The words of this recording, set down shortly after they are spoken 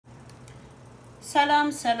ሰላም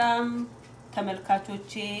ሰላም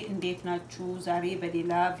ተመልካቾቼ እንዴት ናችሁ? ዛሬ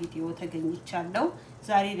በሌላ ቪዲዮ ተገኝቻለሁ።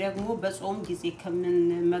 ዛሬ ደግሞ በጾም ጊዜ ከምን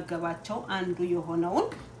መገባቸው አንዱ የሆነውን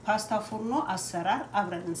ፓስታ ፉርኖ አሰራር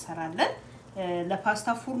አብረን እንሰራለን።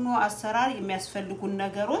 ለፓስታ ፉርኖ አሰራር የሚያስፈልጉን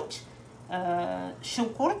ነገሮች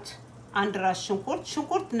ሽንኩርት፣ አንድ ራስ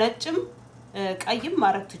ሽንኩርት ነጭም ቀይም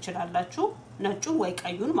ማረግ ትችላላችሁ። ነጩ ወይ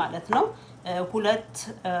ቀዩን ማለት ነው። ሁለት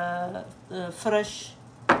ፍሬሽ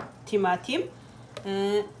ቲማቲም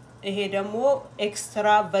ይሄ ደግሞ ኤክስትራ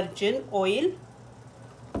ቨርጂን ኦይል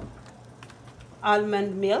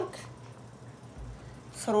አልመንድ ሚልክ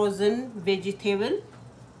ፍሮዝን ቬጂቴብል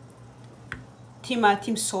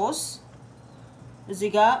ቲማቲም ሶስ እዚህ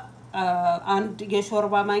ጋር አንድ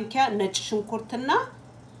የሾርባ ማንኪያ ነጭ ሽንኩርትና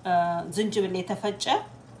ዝንጅብል የተፈጨ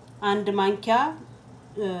አንድ ማንኪያ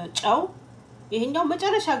ጨው ይሄኛው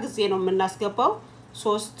መጨረሻ ጊዜ ነው የምናስገባው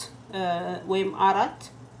 3 ወይም 4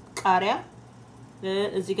 ቃሪያ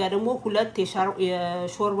እዚህ ጋር ደግሞ ሁለት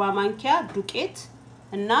የሾርባ ማንኪያ ዱቄት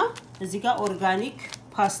እና እዚህ ጋር ኦርጋኒክ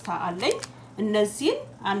ፓስታ አለኝ። እነዚህን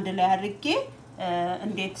አንድ ላይ አድርጌ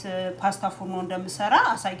እንዴት ፓስታ ፉርኖ እንደምሰራ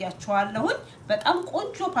አሳያችኋለሁ። በጣም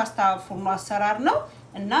ቆንጆ ፓስታ ፉርኖ አሰራር ነው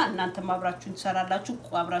እና እናንተም አብራችሁን ትሰራላችሁ።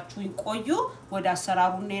 አብራችሁን ቆዩ። ወደ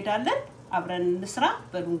አሰራሩ እንሄዳለን። አብረን እንስራ።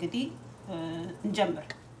 በሉ እንግዲህ እንጀምር።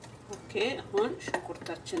 ኦኬ አሁን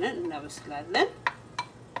ሽንኩርታችንን እናበስላለን።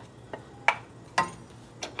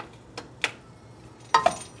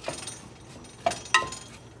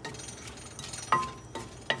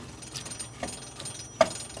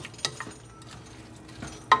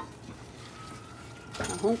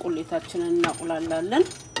 አሁን ቁሌታችንን እናቁላላለን።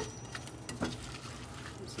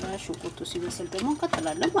 ሽንኩርቱ ሲበስል ደግሞ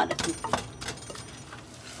እንቀጥላለን ማለት ነው።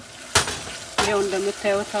 ያው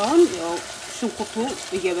እንደምታዩት አሁን ያው ሽንኩርቱ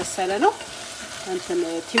እየበሰለ ነው።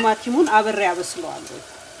 ቲማቲሙን አብሬ ያበስለዋለሁ።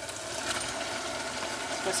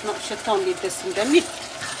 በስመ አብ ሽታው እንዴት ደስ እንደሚል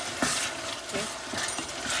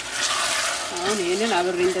አሁን ይሄንን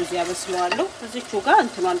አብሬ እንደዚህ ያበስለዋለሁ። እዚቹ ጋር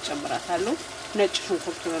እንትኗን ጨምራታለሁ። ነጭ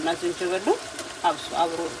ሽንኩርቱንና ዝንጅብሉን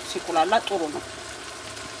አብሮ ሲቁላላ ጥሩ ነው።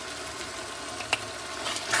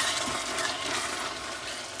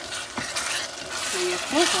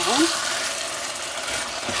 አሁን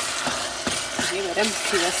ይሄ በደንብ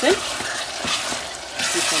ሲበስል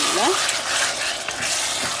ይፈላል።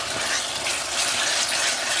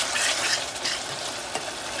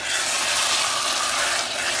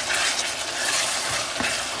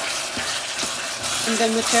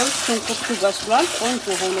 እንደምታዩት ሽንኩርቱ በስሏል። ቆንጆ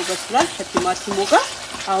ሆኖ በስሏል ከቲማቲሙ ጋር።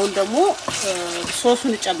 አሁን ደግሞ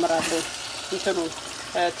ሶሱን እጨምራለሁ።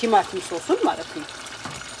 ቲማቲም ሶሱን ማለት ነው።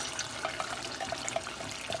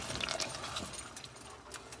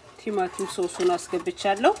 ቲማቲም ሶሱን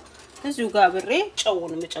አስገብቻለሁ። እዚሁ ጋር አብሬ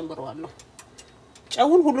ጨውን እጨምረዋለሁ።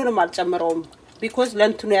 ጨውን ሁሉንም አልጨምረውም ቢኮዝ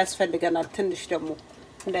ለእንትኑ ያስፈልገናል። ትንሽ ደግሞ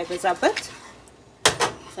እንዳይበዛበት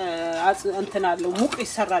እንትናለው ሙቅ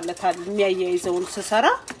ይሰራለታል። የሚያያይዘውን ስሰራ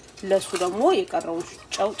ለሱ ደግሞ የቀረውን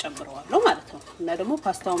ጨው ጨምረዋለሁ ማለት ነው። እና ደግሞ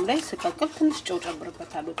ፓስታውም ላይ ስቀቅል ትንሽ ጨው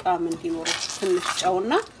ጨምርበታለሁ ጣዕም እንዲኖረው። ትንሽ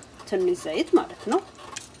ጨውና ትንሽ ዘይት ማለት ነው።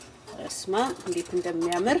 እስማ እንዴት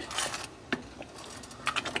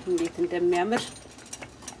እንደሚያምር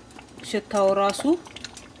ሽታው ራሱ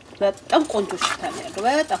በጣም ቆንጆ ሽታ ነው ያለው።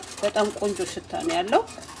 በጣም ቆንጆ ሽታ ነው ያለው።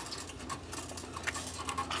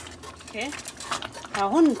 ኦኬ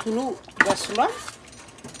አሁን እንትኑ በስሏል።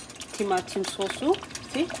 ቲማቲም ሶሱ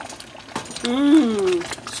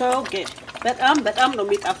ሶ ጉድ በጣም ነው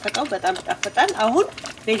የሚጣፈጠው። በጣም ይጣፍጣል። አሁን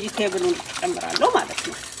ቬጂቴብሉን ጨምራለሁ ማለት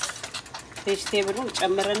ነው። ቬጂቴብሉን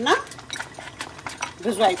ጨምርና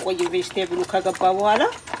ብዙ አይቆይም። ቬጂቴብሉ ከገባ በኋላ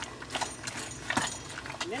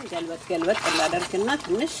ገልበጥ እናደርግና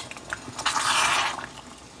ትንሽ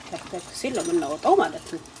ተክተክ ሲል ነው የምናወጣው ማለት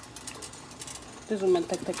ነው። ብዙ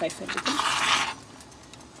መንተክተክ አይፈልግም።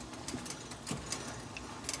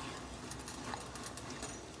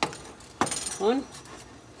 አሁን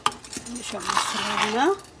ሸምስልና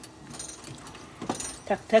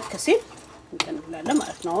ተክተክ ሲል እንቀንላለን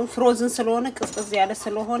ማለት ነው። አሁን ፍሮዝን ስለሆነ ቅዝቅዝ ያለ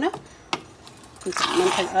ስለሆነ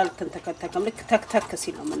ተንተከተከም ልክ ተክተክ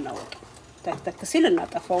ሲል ነው የምናወጣው። ተክተክ ሲል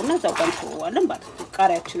እናጠፋውና እዛው ጋር እንተወዋለን ማለት ነው።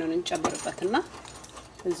 ቃሪያችንን እንጨምርበትና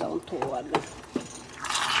እዛው እንተወዋለን።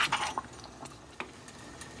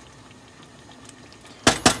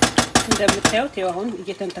 እንደምታዩት ይሄው አሁን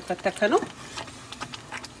እየተንተከተከ ነው።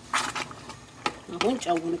 አሁን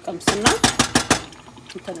ጨውን ቀምስና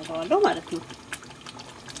እንተነዋለሁ ማለት ነው።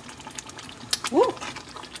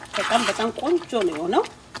 በጣም ቆንጆ ነው የሆነው።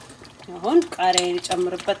 አሁን ቃሪያን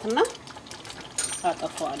ጨምርበትና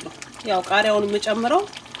አጠፋዋለሁ። ያው ቃሪያውን የምጨምረው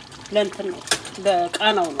ለእንትን ነው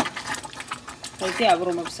ለቃናው ነው። ስለዚህ አብሮ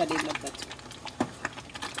መብሰል የለበትም።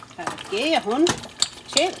 አርጌ አሁን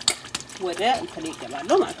ቼክ ወደ እንትን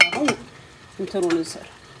ይገባለሁ ማለት ነው። እንትኑን እንሰር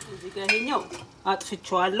እዚህ ጋር ይሄኛው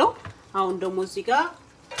አጥፍቼዋለሁ። አሁን ደግሞ እዚህ ጋር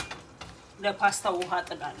ለፓስታው ውሃ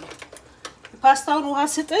ጥዳለሁ። ፓስታውን ውሃ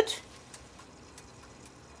ስጥድ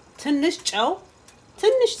ትንሽ ጨው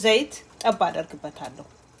ትንሽ ዘይት ጠብ አደርግበታለሁ።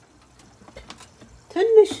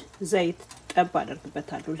 ትንሽ ዘይት ጠብ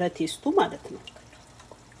አደርግበታለሁ ለቴስቱ ማለት ነው።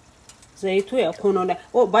 ዘይቱ ያኮኖላ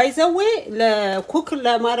ባይ ዘ ዌይ ለኩክ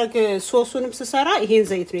ለማድረግ ሶሱንም ስሰራ ይሄን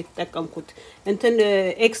ዘይት ነው የተጠቀምኩት። እንትን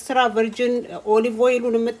ኤክስትራ ቨርጂን ኦሊቭ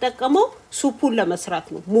ኦይሉን የምጠቀመው ሱፑን ለመስራት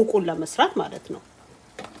ነው፣ ሙቁን ለመስራት ማለት ነው።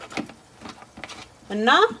 እና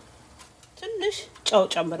ትንሽ ጨው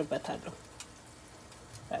ጨምርበታለሁ።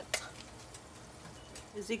 በቃ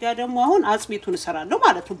እዚህ ጋር ደግሞ አሁን አጽሚቱን እሰራለሁ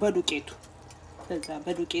ማለት ነው።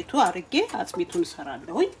 በዱቄቱ አርጌ አጽሚቱን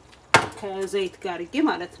እሰራለሁኝ ከዘይት ጋር አርጌ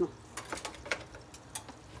ማለት ነው።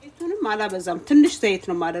 ዘይቱንም አላበዛም፣ ትንሽ ዘይት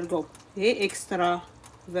ነው የማደርገው። ይሄ ኤክስትራ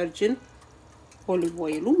ቨርጂን ኦሊቭ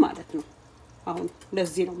ኦይሉ ማለት ነው። አሁን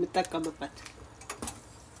ለዚህ ነው የምጠቀምበት።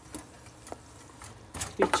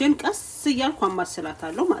 እቺን ቀስ እያልኩ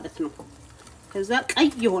አማስላታለሁ ማለት ነው። ከዛ ቀይ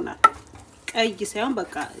ይሆናል። ቀይ ሳይሆን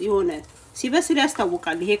በቃ የሆነ ሲበስል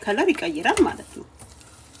ያስታውቃል። ይሄ ከለር ይቀይራል ማለት ነው።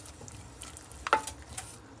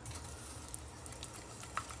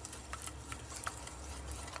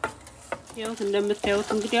 ያው እንደምታዩት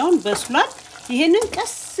እንግዲህ አሁን በስሏል። ይሄንን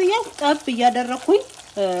ቀስ እያልኩ ጠብ እያደረኩኝ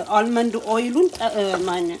አልመንድ ኦይሉን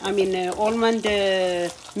አልመንድ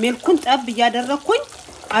ሚልኩን ጠብ እያደረኩኝ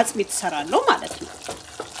አጽሚት እሰራለሁ ማለት ነው።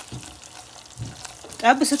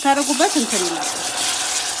 ጠብ ስታደርጉበት እንትን ይላል።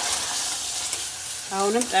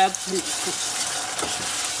 አሁንም ጠብ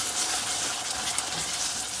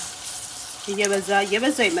እየበዛ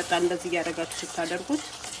ይመጣል። እንደዚህ ያደርጋችሁ ስታደርጉት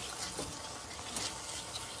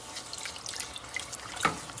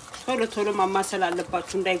ቶሎ ማማሰል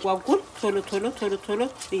አለባችሁ እንዳይጓጉል። ቶሎ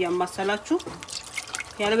እያማሰላችሁ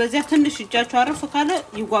ያለበዚያ ትንሽ እጃችሁ አረፍ ካለ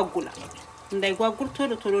ይጓጉላል። እንዳይጓጉል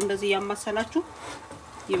ቶሎ እንደዚህ እያማሰላችሁ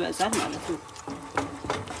ይበዛል ማለት ነው።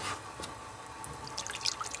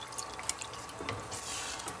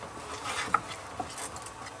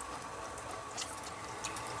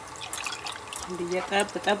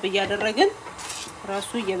 ጠብ እያደረግን ራሱ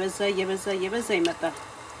እየበዛ ይመጣል።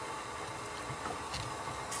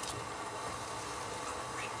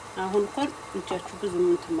 አሁን እንኳን እጃችሁ ብዙ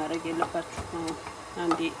እንትን ማድረግ የለባችሁ። አሁን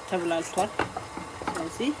አንዴ ተብላልቷል።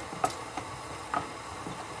 ስለዚህ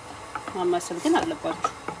ማማሰል ግን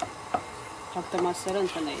አለባችሁ። ካልተማሰለ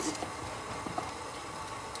እንትን አይልም።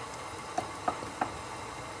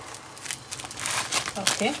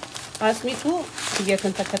 ኦኬ አጥሚቱ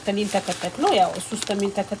እየተንተከተክ ነው። ያው እሱ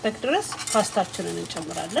እስከሚንተከተክ ድረስ ፓስታችንን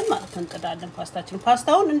እንጨምራለን ማለት እንጥዳለን።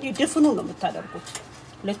 ፓስታውን እንዲህ ድፍኑ ነው የምታደርጉት።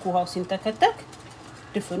 ልክ ውሃው ሲንተከተክ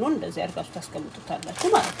ድፍኑን እንደዚህ አድርጋችሁ ታስቀምጡታላችሁ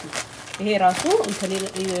ማለት ነው። ይሄ ራሱ እንትን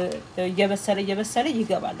እየበሰለ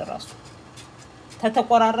ይገባል። ራሱ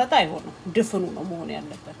ተተቆራረጠ አይሆንም፣ ድፍኑ ነው መሆን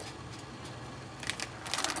ያለበት።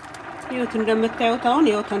 ይሁት እንደምታዩት አሁን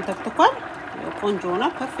ይሄው ተንተክቷል። ቆንጆ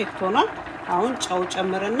ሆኗል፣ ፐርፌክት ሆኗል። አሁን ጨው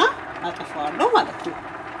ጨምርና አጥፋዋለሁ ማለት ነው።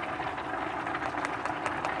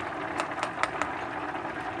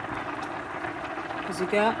 እዚህ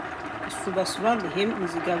ጋር እሱ በስሏል፣ ይሄም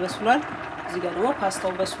እዚህ ጋር በስሏል። እዚህ ጋር ደግሞ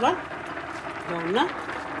ፓስታው በስሏል። ነውና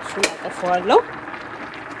እሱን አጥፋዋለሁ።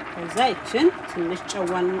 ከዛ እቺን ትንሽ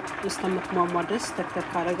ጨዋን እስከምትሟሟ ድረስ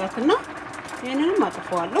ተከተክ አረጋትና ይሄንንም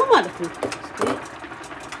አጥፋዋለሁ ማለት ነው።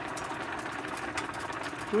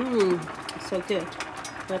 ሰገድ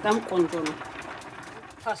በጣም ቆንጆ ነው።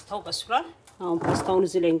 ፓስታው በስሏል። አሁን ፓስታውን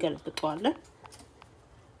እዚህ ላይ እንገለብጠዋለን።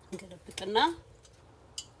 እንገለብጥና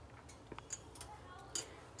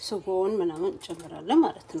ስጎውን ምናምን እንጨምራለን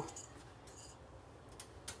ማለት ነው።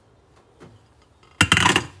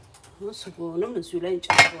 ስጎውንም እዚሁ ላይ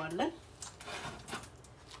እንጨምረዋለን።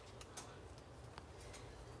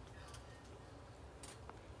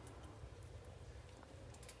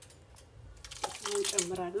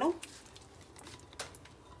 እንጨምራለሁ።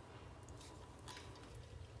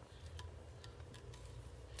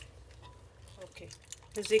 ኦኬ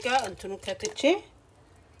እዚህ ጋር እንትኑ ከትቼ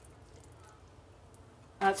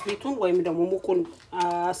አጥሚቱን ወይም ደግሞ ሙቁን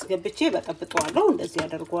አስገብቼ በጠብጠዋለሁ። እንደዚህ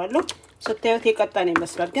ያደርገዋለሁ። ስታዩት የቀጠነ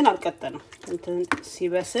ይመስላል፣ ግን አልቀጠነም። እንትን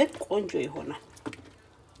ሲበስል ቆንጆ ይሆናል።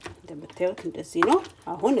 እንደምታዩት እንደዚህ ነው።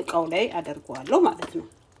 አሁን እቃው ላይ አደርገዋለሁ ማለት ነው።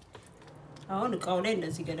 አሁን እቃው ላይ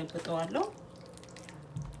እንደዚህ ገለብጠዋለሁ።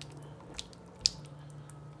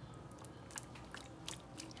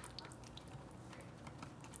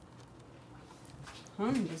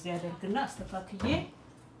 አሁን እንደዚህ ያደርግና አስተካክዬ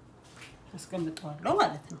አስቀምጠዋለሁ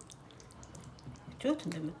ማለት ነው።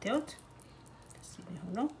 እንደምታዩት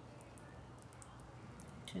እንደዚህ ነው።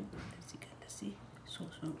 ችን እዚህ ጋር እንደዚህ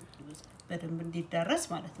ሶሱን በደንብ እንዲዳረስ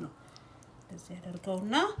ማለት ነው እንደዚህ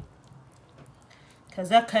ያደርገውና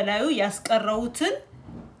ከዛ ከላዩ ያስቀረውትን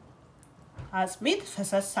አጽሚት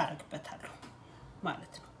ፈሰስ አድርግበታለሁ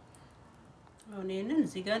ማለት ነው አሁን ይሄንን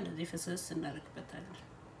እዚህ ጋር እንደዚህ ፈሰስ እናደርግበታለን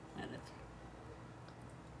ማለት ነው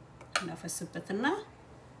እናፈስበትና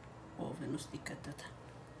ኦቨን ውስጥ ይከተታል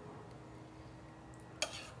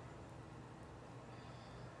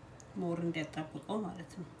ሞር እንዲያጣብቀው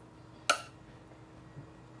ማለት ነው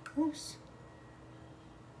ኡስ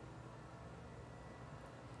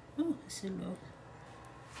ስሎ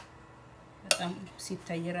በጣም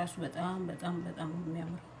ሲታይ ራሱ በጣም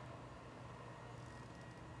የሚያምር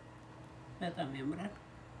በጣም ያምራል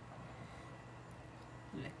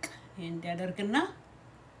ለክ ይሄ እንዲያደርግና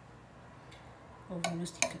ኦቨን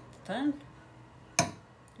ውስጥ ይከተታል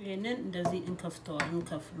ይሄንን እንደዚህ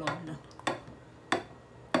እንከፍለዋለን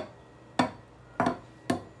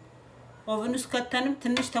ኦቨን ውስጥ ከተንም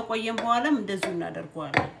ትንሽ ተቆየን በኋላም እንደዚህ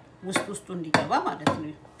እናደርገዋለን ውስጡ እንዲገባ ማለት ነው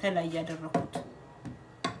ከላይ ያደረኩት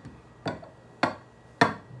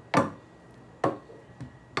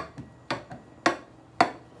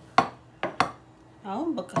አሁን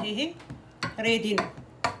በቃ ይሄ ሬዲ ነው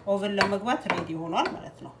ኦቨን ለመግባት ሬዲ ሆኗል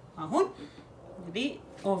ማለት ነው አሁን እንግዲህ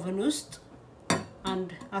ኦቨን ውስጥ አንድ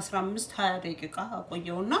 15-20 ደቂቃ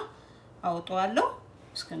አቆየውና አውጣዋለሁ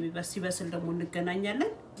እስከሚበስል ደግሞ እንገናኛለን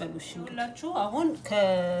በሉሽ ሁላችሁ አሁን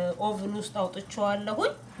ከኦቨን ውስጥ አውጥቼዋለሁ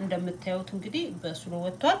እንደምታዩት እንግዲህ በስሎ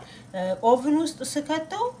ወጥቷል ኦቨን ውስጥ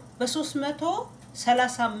ስከተው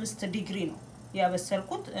በ335 ዲግሪ ነው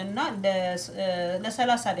ያበሰልኩት እና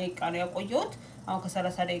ለ30 ደቂቃ ነው ያቆየሁት አሁን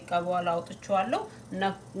ከ30 ደቂቃ በኋላ አውጥቼዋለሁ እና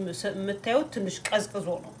የምታዩት ትንሽ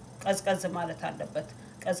ቀዝቀዝ ማለት አለበት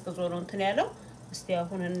ቀዝቅዞ ነው እንትን ያለው እስቲ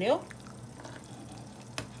አሁን እንየው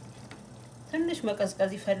ትንሽ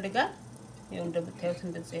መቀዝቀዝ ይፈልጋል ይሄው እንደምታዩት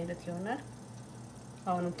እንደዚህ አይነት ይሆናል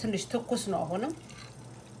አሁንም ትንሽ ትኩስ ነው አሁንም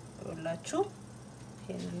ወላችሁ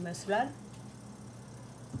ይሄን ይመስላል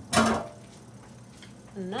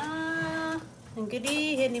እና እንግዲህ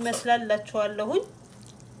ይሄን ይመስላልላችኋለሁኝ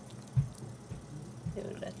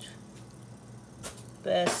ይኸውላችሁ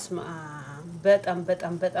በስማ በጣም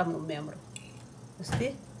ነው የሚያምረው እስቲ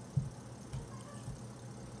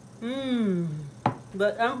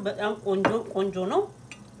በጣም ቆንጆ ነው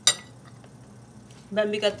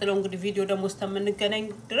በሚቀጥለው እንግዲህ ቪዲዮ ደግሞ እስከምንገናኝ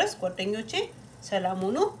ድረስ ጓደኞቼ ሰላም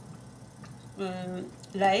ሁኑ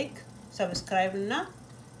ላይክ ሰብስክራይብ እና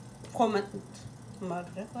ኮሜንት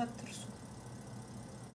ማድረግ አትርሱ